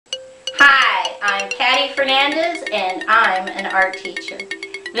I'm Patty Fernandez and I'm an art teacher.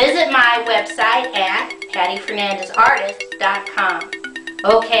 Visit my website at pattyfernandezartist.com.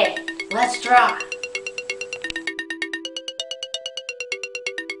 Okay, let's draw.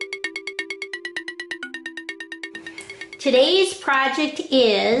 Today's project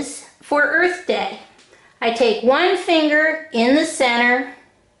is for Earth Day. I take one finger in the center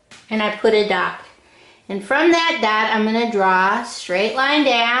and I put a dot. And from that dot, I'm going to draw a straight line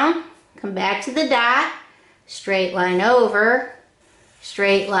down, come back to the dot, straight line over,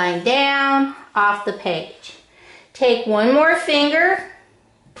 straight line down, off the page. Take one more finger,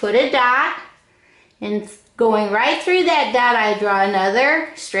 put a dot, and going right through that dot, I draw another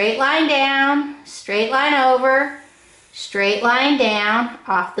straight line down, straight line over, straight line down,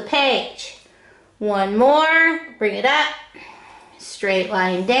 off the page. One more, bring it up, straight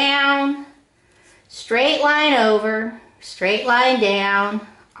line down, straight line over, straight line down,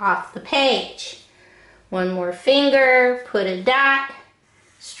 off the page. One more finger, put a dot,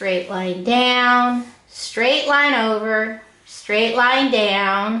 straight line down, straight line over, straight line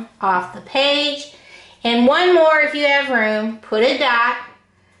down, off the page. And one more if you have room, put a dot,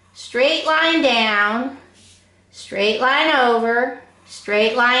 straight line down, straight line over,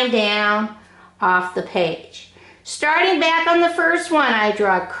 straight line down, off the page. Starting back on the first one, I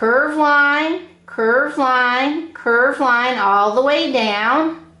draw a curved line, curved line, curved line all the way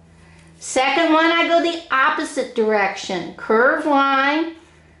down. Second one, I go the opposite direction. Curved line,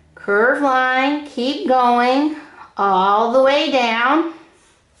 keep going all the way down.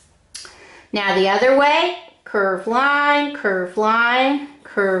 Now the other way, curved line, curved line,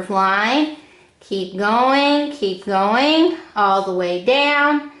 curved line. Keep going all the way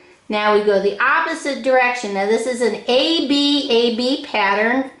down. Now we go the opposite direction. Now this is an AB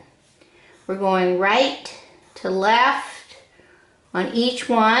pattern. We're going right to left on each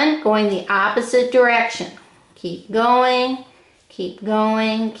one, going the opposite direction. Keep going, keep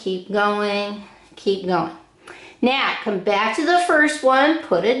going, keep going, keep going. Now come back to the first one,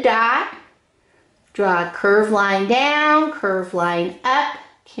 put a dot, draw a curved line down, curved line up,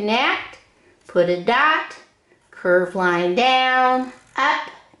 connect, put a dot, curved line down, up,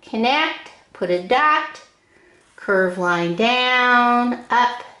 connect, put a dot, curved line down,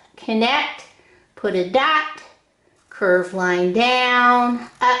 up, connect, put a dot, curved line down,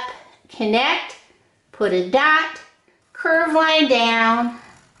 up, connect, put a dot, curved line down,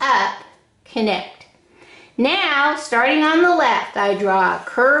 up, connect. Now, starting on the left, I draw a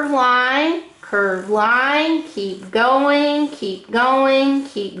curved line, keep going, keep going,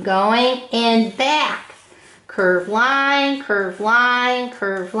 keep going, and back. Curved line, curved line,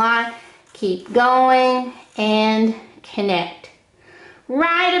 curved line, keep going, and connect.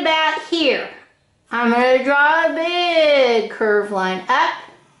 Right about here, I'm going to draw a big curved line up,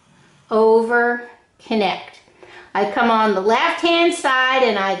 over, connect. I come on the left-hand side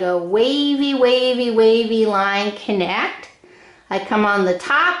and I go wavy, wavy, wavy line, connect. I come on the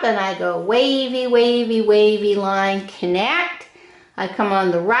top and I go wavy, wavy, wavy line, connect. I come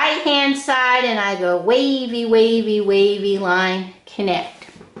on the right-hand side and I go wavy, wavy, wavy line, connect.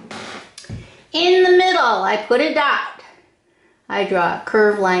 In the middle, I put a dot. I draw a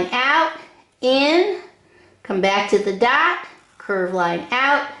curved line out, in, come back to the dot, curved line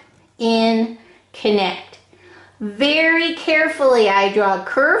out, in, connect. Very carefully, I draw a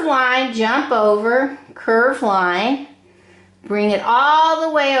curved line, jump over, curved line, bring it all the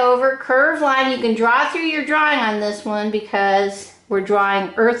way over, curved line. You can draw through your drawing on this one because we're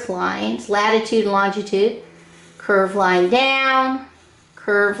drawing earth lines, latitude and longitude. Curved line down,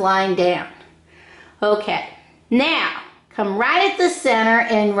 curved line down. Okay, now come right at the center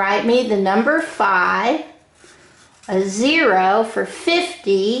and write me the number 5, a 0 for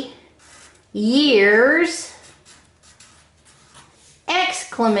 50 years,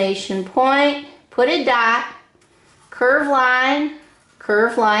 exclamation point, put a dot, curved line,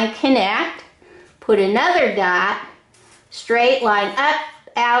 connect, put another dot, straight line up,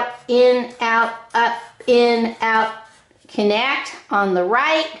 out, in, out, up, in, out, connect. On the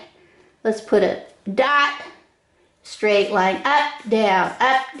right, let's put a dot, straight line up,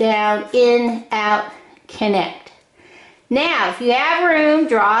 down, in, out, connect. Now, if you have room,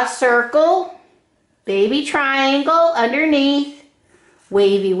 draw a circle, baby triangle underneath,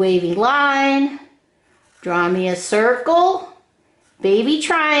 wavy, wavy line, draw me a circle, baby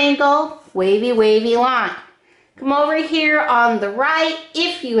triangle, wavy, wavy line. Come over here on the right,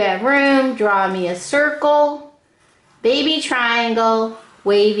 if you have room, draw me a circle, baby triangle,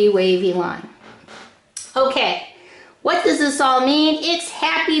 wavy, wavy line. Okay, what does this all mean? It's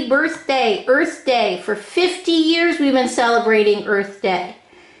happy birthday, Earth Day. For 50 years we've been celebrating Earth Day.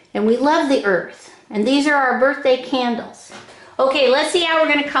 And we love the earth. And these are our birthday candles. Okay, let's see how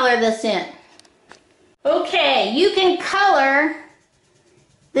we're going to color this in. Okay, you can color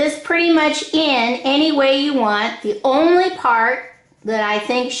this pretty much in any way you want. The only part that I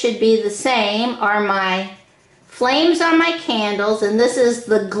think should be the same are my flames on my candles, and this is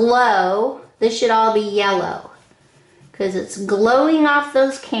the glow. This should all be yellow because it's glowing off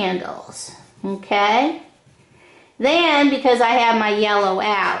those candles. Okay? Then, because I have my yellow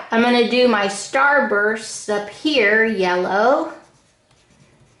out, I'm going to do my starbursts up here, yellow.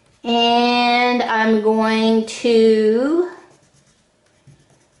 And I'm going to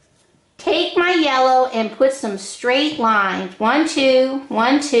take my yellow and put some straight lines. 1, 2,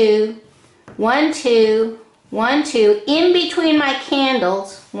 1, 2, 1, 2, 1, 2, in between my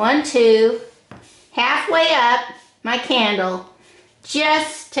candles. 1, 2, halfway up my candle,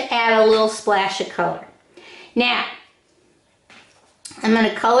 just to add a little splash of color. Now, I'm going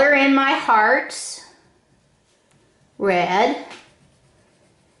to color in my hearts red,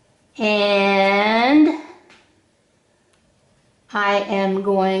 and I am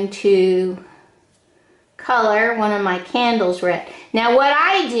going to color one of my candles red. Now what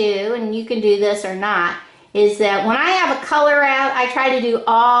I do, and you can do this or not, is that when I have a color out, I try to do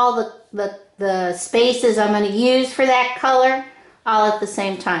all the spaces I'm going to use for that color all at the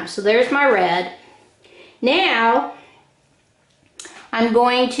same time. So there's my red. Now I'm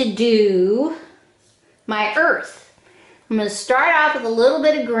going to do my earth. I'm going to start off with a little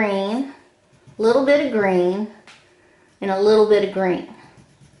bit of green, a little bit of green, and a little bit of green.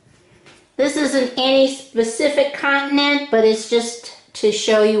 This isn't any specific continent, but it's just to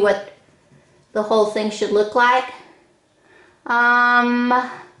show you what the whole thing should look like. I'm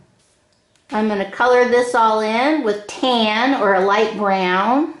going to color this all in with tan or a light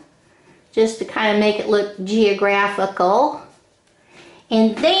brown, just to kind of make it look geographical.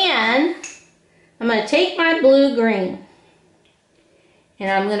 And then I'm going to take my blue-green and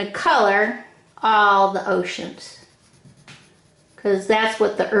I'm going to color all the oceans, because that's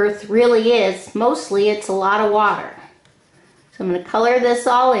what the earth really is. Mostly it's a lot of water. So I'm going to color this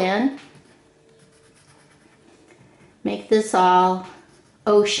all in, make this all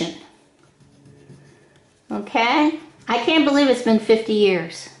ocean. Okay? I can't believe it's been 50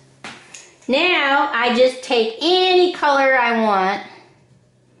 years. Now I just take any color I want.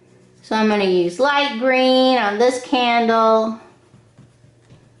 So I'm going to use light green on this candle.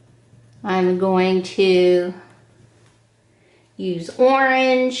 I'm going to use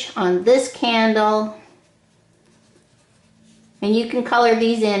orange on this candle. And you can color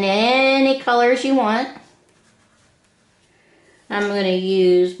these in any colors you want. I'm going to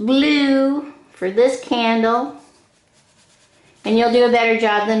use blue for this candle. And you'll do a better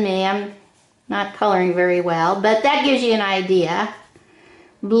job than me. I'm not coloring very well, but that gives you an idea.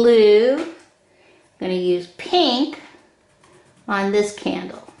 Blue. I'm going to use pink on this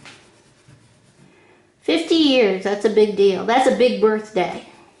candle. 50 years, that's a big deal. That's a big birthday.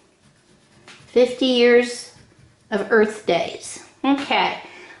 50 years of Earth Days. Okay,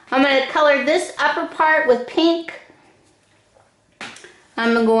 I'm going to color this upper part with pink.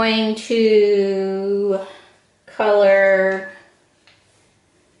 I'm going to color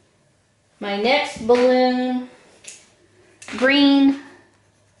my next balloon green.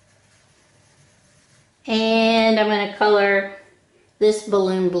 And I'm going to color this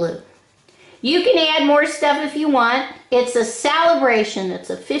balloon blue. You can add more stuff if you want. It's a celebration. It's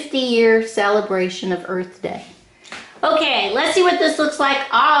a 50-year celebration of Earth Day. Okay, let's see what this looks like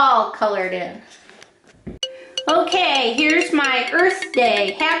all colored in. Okay, here's my Earth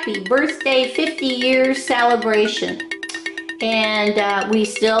Day. Happy birthday 50 years celebration. And we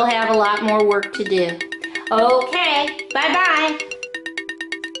still have a lot more work to do. Okay, bye-bye.